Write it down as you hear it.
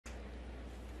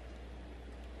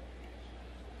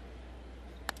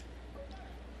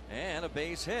And a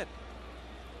base hit.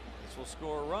 This will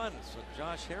score a run. So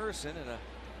Josh Harrison in a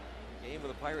game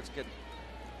where the Pirates get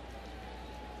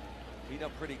beat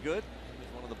up pretty good.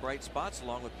 He's one of the bright spots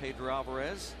along with Pedro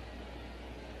Alvarez.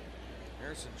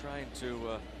 Harrison trying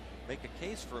to make a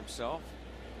case for himself,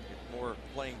 get more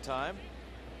playing time.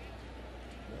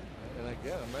 And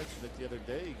again, I mentioned it the other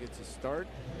day. He gets a start,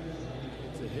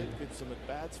 gets a hit, gets some at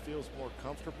bats, feels more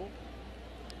comfortable.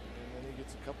 And then he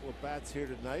gets a couple of bats here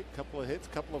tonight, couple of hits,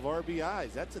 couple of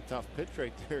RBIs. That's a tough pitch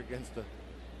right there against a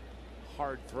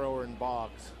hard thrower in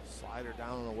Boggs. Slider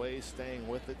down and away, staying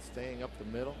with it, staying up the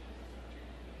middle.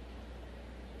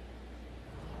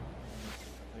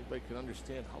 Anybody can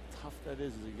understand how tough that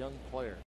is as a young player.